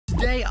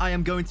Today, I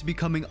am going to be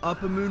becoming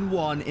Upper Moon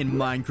 1 in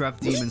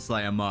Minecraft Demon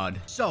Slayer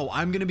mod. So,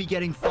 I'm going to be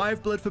getting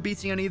 5 blood for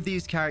beating any of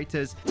these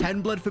characters,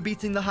 10 blood for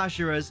beating the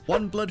Hashiras,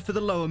 1 blood for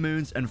the lower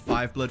moons, and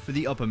 5 blood for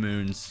the upper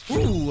moons.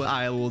 Ooh,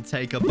 I will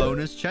take a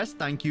bonus chest.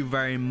 Thank you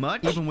very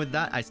much. Even with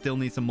that, I still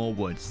need some more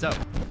wood.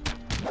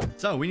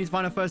 So, we need to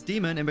find our first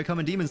demon and become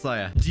a demon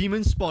slayer.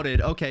 Demon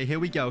spotted. Okay, here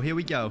we go. Here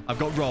we go. I've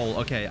got roll.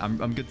 Okay,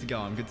 I'm good to go.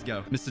 I'm good to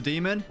go. Mr.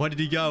 Demon, where did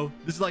he go?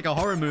 This is like a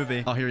horror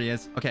movie. Oh, here he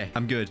is. Okay,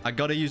 I'm good. I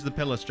gotta use the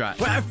pillar strat.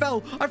 Wait, I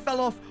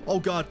fell off. Oh,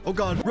 God. Oh,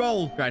 God.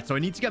 Roll. Right, so I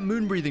need to get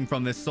moon breathing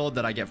from this sword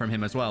that I get from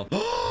him as well.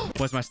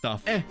 Where's my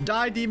stuff?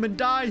 Die, demon,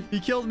 die. He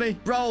killed me.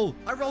 Roll.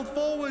 I rolled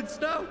forwards.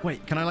 No.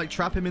 Wait, can I like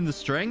trap him in the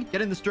string?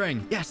 Get in the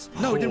string. Yes.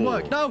 No, it didn't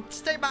work. No,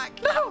 stay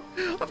back. No,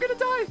 I'm gonna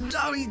die.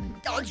 No, he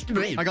dodged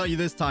me. I got you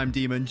this time,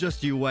 demon.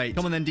 Just you wait.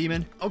 Come on then,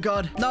 demon. Oh,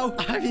 God. No.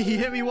 He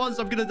hit me once.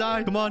 I'm gonna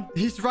die. Come on.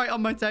 He's right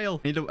on my tail.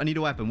 I need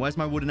a weapon. Where's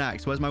my wooden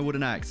axe? Where's my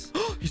wooden axe?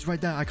 He's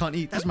right there. I can't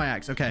eat. That's my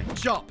axe. Okay.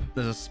 Chop.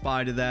 There's a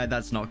spider there.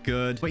 That's not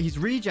good. Wait, he's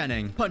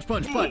regenning. Punch,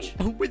 punch, punch.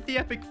 With the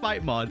epic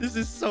fight mod. This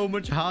is so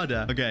much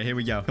harder. Okay, here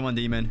we go. Come on,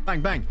 demon.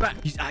 Bang, bang, bang.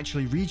 He's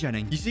actually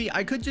regenning. You see,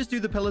 I could just do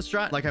the pillar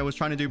strat like I was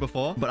trying to do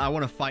before, but I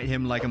want to fight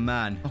him like a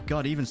man. Oh,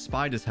 God. Even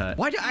spiders hurt.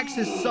 Why do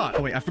axes suck?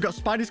 Oh, wait. I forgot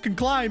spiders can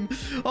climb.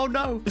 Oh,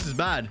 no. This is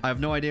bad. I have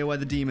no idea where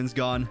the demon's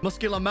gone.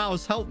 Muscular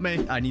mouse, help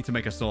me. I need to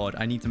make a sword.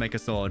 I need to make a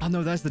sword. Oh,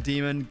 no. There's the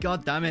demon.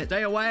 God damn it.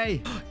 Stay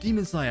away.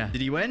 Demon Slayer.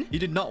 Did he win? He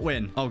did not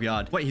win. Oh,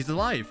 God. Wait, he's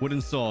alive.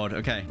 Wooden sword.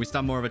 Okay. We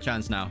stand more of a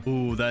chance now.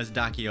 Ooh, there's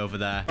Daki over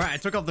there. All right. I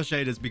took off the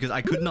shaders because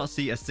I could not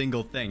see a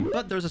single thing.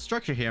 But there's a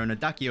structure here and a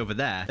Daki over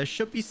there. There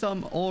should be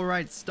some all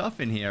right stuff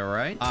in here,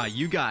 right? Ah,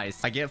 you guys.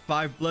 I get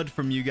 5 blood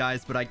from you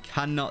guys, but I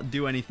cannot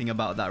do anything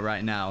about that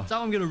right now. So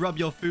I'm going to rub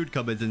your food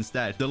cupboards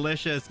instead.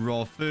 Delicious.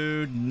 Raw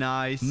food.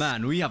 Nice.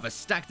 Man, we have a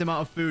stacked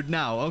amount of food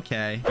now.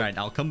 Okay. All right.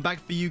 I'll come back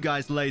for you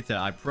guys later.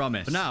 I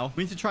promise. But now,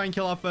 we need to try and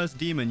kill our first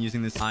demon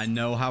using this. I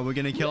know how we're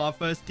going to kill our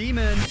first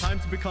demon. Time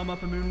to become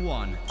Upper Moon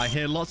 1. I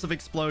hear lots of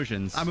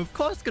explosions. I'm, of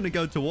course, going to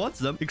go towards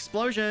them.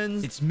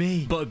 Explosions. It's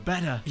me, but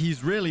better.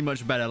 He's really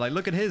much better. Like,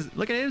 look at his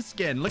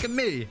skin. Look at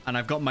me. And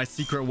I've got my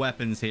secret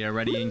weapons here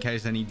ready in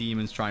case any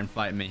demons try and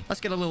fight me.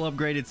 Let's get a little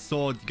upgraded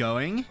sword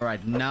going. All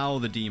right, now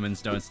the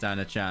demons don't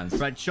stand a chance.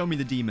 Right, show me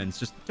the demons.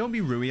 Just don't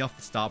be Rui off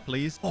the start,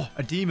 please. Oh,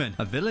 a demon.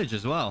 A village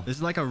as well. This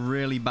is like a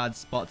really bad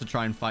spot to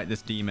try and fight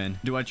this demon.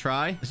 Do I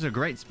try? This is a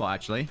great spot,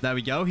 actually. There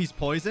we go. He's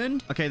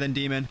poisoned. Okay, then,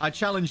 demon. I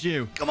challenge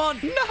you. Come on.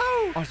 No.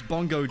 Oh, it's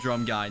bongo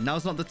drum guy.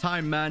 Now's not the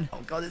time, man.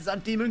 Oh, God. Is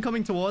that demon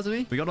coming towards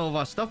me? We got all of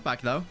our stuff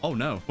back, though. Oh,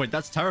 no. Wait,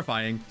 that's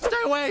terrifying. Stay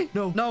away.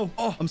 No, no.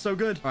 Oh, I'm so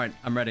good. All right,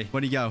 I'm ready.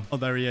 Where'd he go? Oh,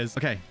 there he is.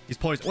 Okay, he's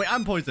poisoned. Wait,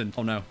 I'm poisoned.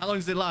 Oh, no. How long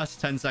does it last?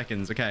 10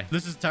 seconds. Okay,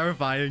 this is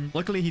terrifying.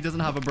 Luckily, he doesn't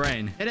have a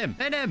brain. Hit him.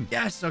 Hit him.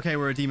 Yes. Okay,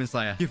 we're a demon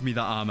slayer. Give me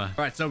that armor.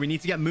 All right, so we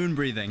need to get moon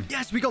breathing.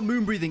 Yes, we got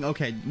moon breathing.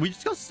 Okay, we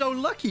just got so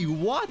lucky.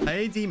 What?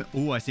 Hey, demon.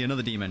 Oh, I see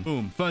another demon.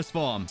 Boom. First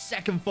form.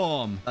 Second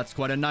form. That's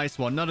quite a nice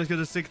one. Not as good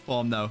as sixth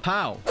form, though.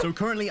 How? So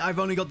currently, I've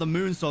only got the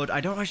moon sword.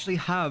 I don't actually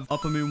have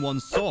Upper Moon 1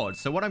 sword.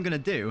 So what I'm going to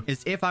do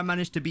is if I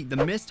manage to beat the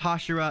Mist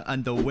Hashira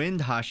and the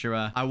Wind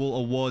Hashira, I will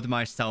award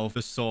myself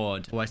the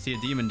sword. Oh, I see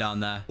a demon down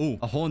there. Oh,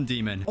 a horn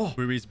demon. Oh,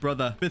 Rui's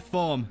brother. Fifth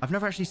form. I've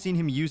never actually seen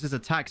him use his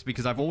attacks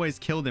because I've always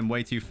killed him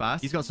way too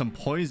fast. He's got some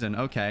poison.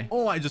 Okay.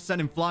 Oh, I just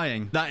sent him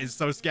flying. That is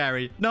so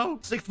scary. No.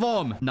 Sixth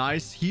form.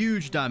 Nice.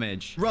 Huge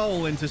damage.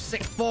 Roll into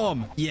sixth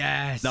form.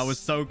 Yes. That was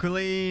so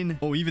clean.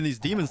 Oh, even these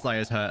demon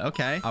slayers hurt.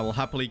 Okay. I will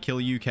happily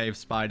kill you, cave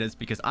spiders,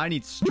 because I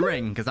need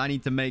string because I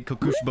need to make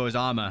Kokushibo's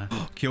armor.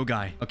 Kill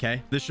guy.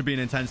 Okay. This should be an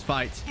intense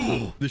fight.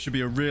 This should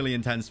be a really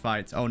intense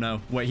fight. Oh,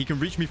 no. Wait, he can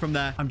reach me from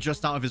there. I'm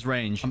just out of his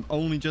range. I'm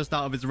only just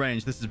out of his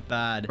range. This is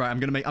bad. Right,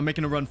 I'm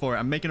making a run for it.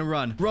 I'm making a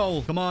run.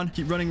 Roll. Come on.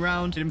 Keep running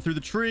around. Hit him through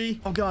the tree.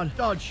 Oh, God.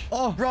 Dodge.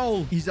 Oh,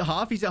 roll. He's at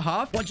half. He's at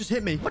half. What just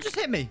hit me? What just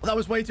hit me? That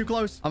was way too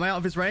close. Am I out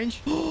of his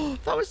range?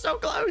 That was so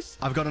close.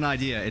 I've got an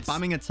idea. It's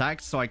spamming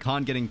attacks, so I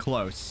can't get in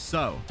close.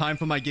 So, time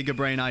for my Giga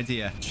Brain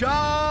idea.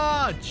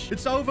 Charge!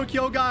 It's over,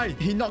 Kyo guy.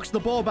 He knocks the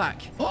ball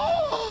back.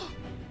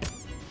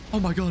 Oh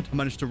my God. I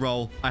managed to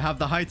roll. I have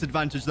the height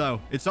advantage though.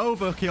 It's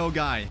over, Kyo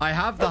guy. I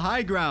have the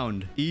high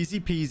ground. Easy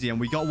peasy. And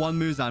we got 1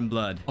 Muzan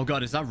blood. Oh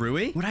God, is that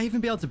Rui? Would I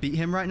even be able to beat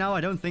him right now?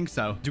 I don't think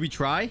so. Do we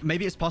try?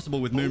 Maybe it's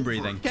possible with moon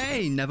breathing.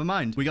 Okay, never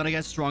mind. We got to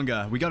get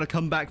stronger. We got to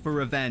come back for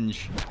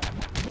revenge.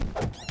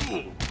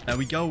 There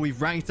we go.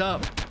 We've ranked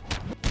up.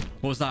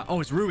 What was that? Oh,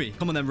 it's Rui.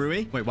 Come on then,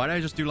 Rui. Wait, why did I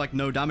just do like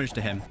no damage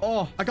to him?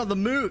 Oh, I got the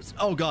moves.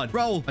 Oh, God.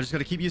 Roll. I just got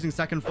to keep using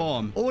second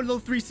form. Oh, a little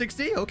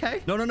 360.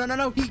 Okay. No, no, no, no,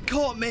 no. He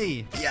caught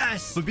me.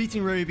 Yes. For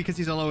beating Rui because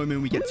he's a lower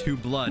moon, we get 2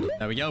 blood.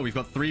 There we go. We've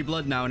got 3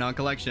 blood now in our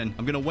collection.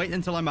 I'm going to wait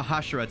until I'm a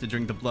Hashira to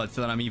drink the blood so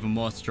that I'm even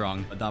more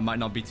strong. But that might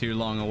not be too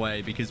long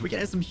away because we're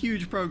getting some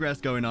huge progress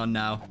going on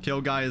now.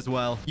 Kill guy as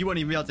well. You won't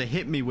even be able to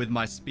hit me with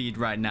my speed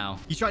right now.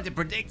 You tried to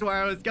predict where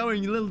I was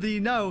going. Little did you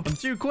know. I'm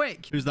too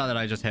quick. Who's that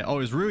I just hit? Oh, it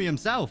was Rui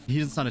himself. He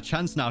doesn't stand a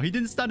chance now. He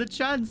didn't stand a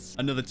chance.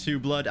 Another 2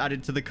 blood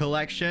added to the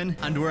collection.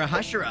 And we're a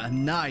Hashira.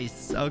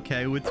 Nice.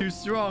 Okay, we're too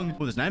strong.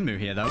 Oh, there's an Enmu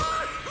here, though.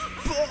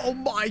 Oh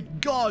my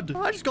god.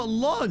 I just got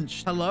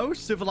launched. Hello,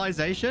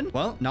 civilization?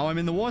 Well, now I'm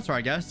in the water,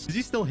 I guess. Is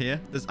he still here?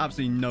 There's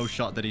absolutely no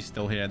shot that he's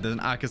still here. There's an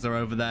Akaza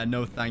over there.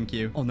 No, thank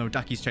you. Oh no,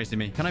 Daki's chasing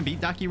me. Can I beat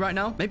Daki right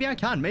now? Maybe I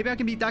can. Maybe I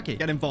can beat Daki.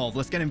 Get involved.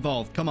 Let's get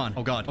involved. Come on.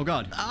 Oh god. Oh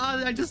god.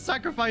 Ah, I just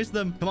sacrificed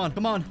them. Come on.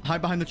 Come on.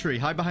 Hide behind the tree.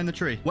 Hide behind the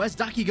tree. Where's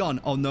Daki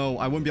gone? Oh no,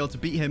 I won't be able to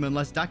beat him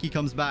unless Daki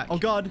comes back. Oh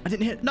god. I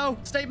didn't hit. No,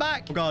 stay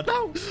back. Oh god.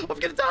 No, I'm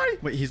gonna die.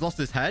 Wait, he's lost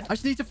his head? I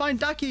just need to find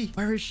Daki.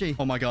 Where is she?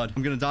 Oh my god.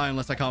 I'm gonna die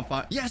unless I can't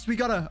find. Yes, we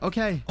got her.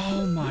 Okay.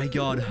 Oh my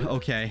god.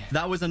 Okay.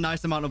 That was a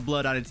nice amount of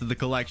blood added to the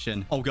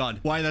collection. Oh god.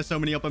 Why are there so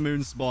many upper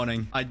moons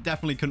spawning? I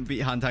definitely couldn't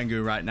beat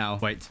Hantangu right now.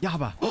 Wait.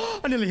 Yaiba.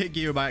 I nearly hit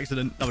Gyu by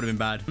accident. That would have been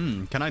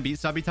bad. Can I beat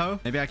Sabito?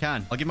 Maybe I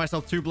can. I'll give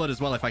myself 2 blood as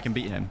well if I can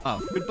beat him.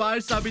 Oh, goodbye,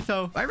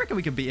 Sabito. I reckon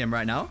we can beat him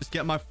right now. Just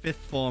get my 5th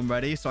form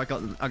ready. So I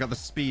got the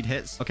speed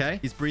hits. Okay.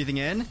 He's breathing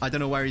in. I don't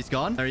know where he's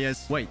gone. There he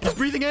is. Wait. He's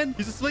breathing in.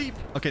 He's asleep.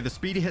 Okay. The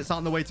speedy hits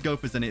aren't the way to go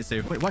for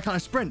Zenitsu. Wait. Why can't I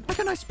sprint? Why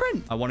can't I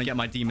sprint? I want to get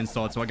my demon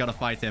sword, so I gotta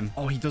fight him.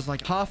 Oh, he does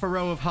like half a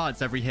row of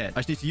hearts every hit. I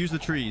just need to use the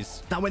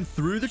trees. That went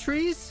through the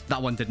trees?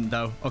 That one didn't,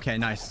 though. Okay,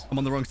 nice. I'm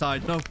on the wrong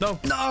side. No, no,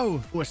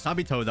 no. Oh, a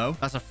Sabito, though.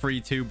 That's a free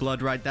 2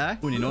 blood right there.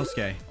 Oh, Inosuke.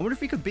 I wonder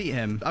if we could beat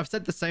him. I've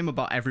said the same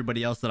about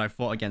everybody else that I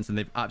fought against, and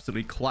they've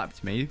absolutely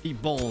clapped me.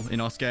 Eat ball,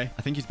 Inosuke.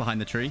 I think he's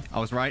behind the tree. I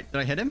was right. Did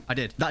I hit him? I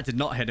did. That did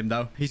not hit him,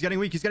 though. He's getting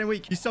weak. He's getting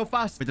weak. He's so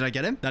fast. Wait, did I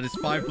get him? That is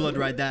 5 blood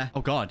right there.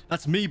 Oh, God.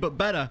 That's me, but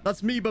better.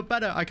 That's me, but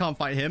better. I can't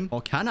fight him.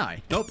 Or can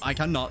I? Nope, I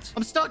cannot.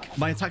 I'm stuck.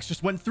 My attacks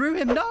just went through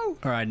him. No.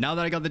 All right, now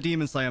that I got the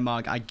Demon Slayer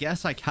mark, I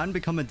guess I can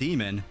become a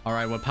demon. All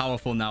right, we're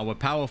powerful now. We're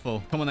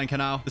powerful. Come on then,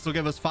 Kanao. This will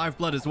give us 5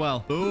 blood as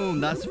well. Boom.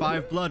 That's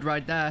 5 blood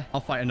right there.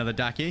 I'll fight another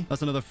Daki.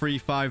 That's another free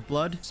 5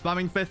 blood.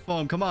 Spamming 5th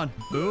form. Come on.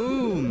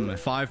 Boom.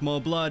 5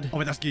 more blood. Oh,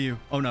 wait, that's Gyu.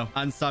 Oh, no.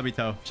 And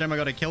Sabito. Shame I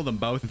gotta kill them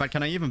both. In fact,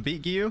 can I even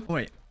beat Gyu? Oh,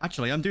 wait.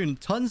 Actually, I'm doing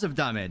tons of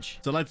damage.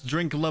 So let's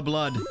drink the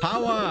blood.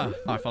 Power!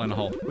 Oh, I fell in a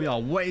hole. We are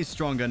way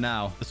stronger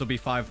now. This will be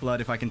 5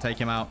 blood if I can take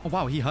him out. Oh,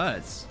 wow, he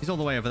hurts. He's all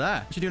the way over there.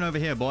 What you doing over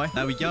here, boy?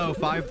 There we go.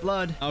 5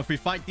 blood. Now, if we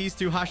fight these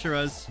 2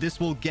 Hashiras, this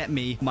will get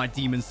me my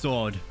demon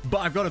sword. But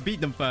I've got to beat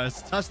them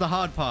first. That's the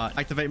hard part.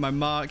 Activate my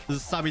mark.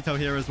 There's a Sabito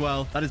here as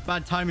well. That is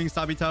bad timing,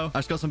 Sabito. I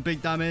just got some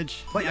big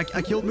damage. Wait,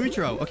 I killed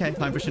Muchiro. Okay,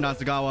 time for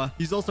Shinazagawa.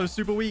 He's also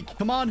super weak.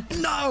 Come on.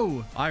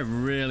 No! I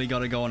really got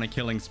to go on a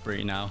killing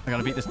spree now. I got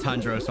to beat this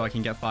Tanjiro so I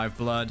can get 5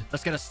 blood.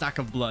 Let's get a stack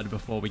of blood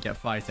before we get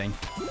fighting.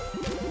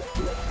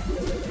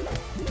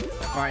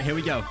 All right, here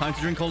we go. Time to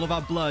drink all of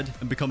our blood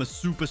and become a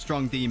super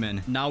strong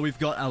demon. Now we've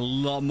got a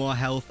lot more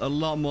health, a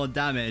lot more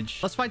damage.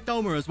 Let's fight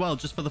Doma as well,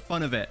 just for the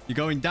fun of it. You're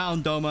going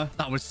down, Doma.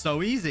 That was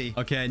so easy.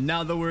 Okay,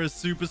 now that we're a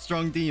super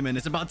strong demon,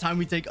 it's about time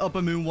we take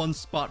Upper Moon 1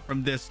 spot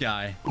from this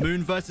guy.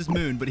 Moon versus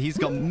Moon, but he's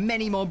got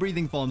many more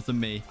breathing forms than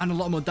me. And a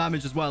lot more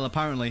damage as well,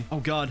 apparently.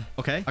 Oh, God.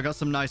 Okay, I got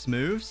some nice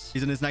moves.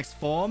 He's in his next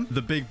form.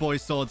 The big boy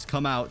swords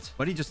come out.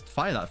 Where did he just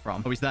fire that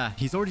from? Oh, he's there.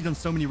 He's already done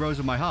so many rows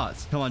of my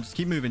hearts. Come on, just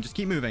keep moving. Just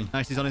keep moving.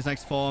 Nice, he's on his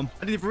next form.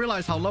 I didn't even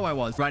realize how low I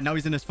was. Right, now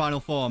he's in his final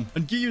form.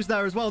 And Gyu's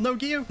there as well. No,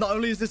 Gyu. Not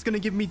only is this going to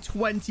give me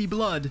 20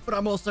 blood, but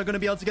I'm also going to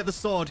be able to get the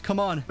sword.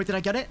 Come on. Wait, did I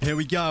get it? Here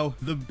we go.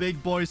 The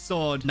big boy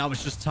sword. Now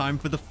it's just time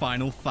for the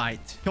final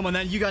fight. Come on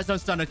then. You guys don't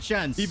stand a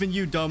chance. Even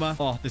you, Doma.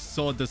 Oh, this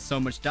sword does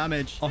so much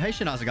damage. Oh, hey,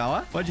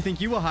 Shinazagawa. Where do you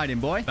think you were hiding,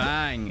 boy?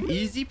 Bang.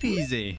 Easy peasy.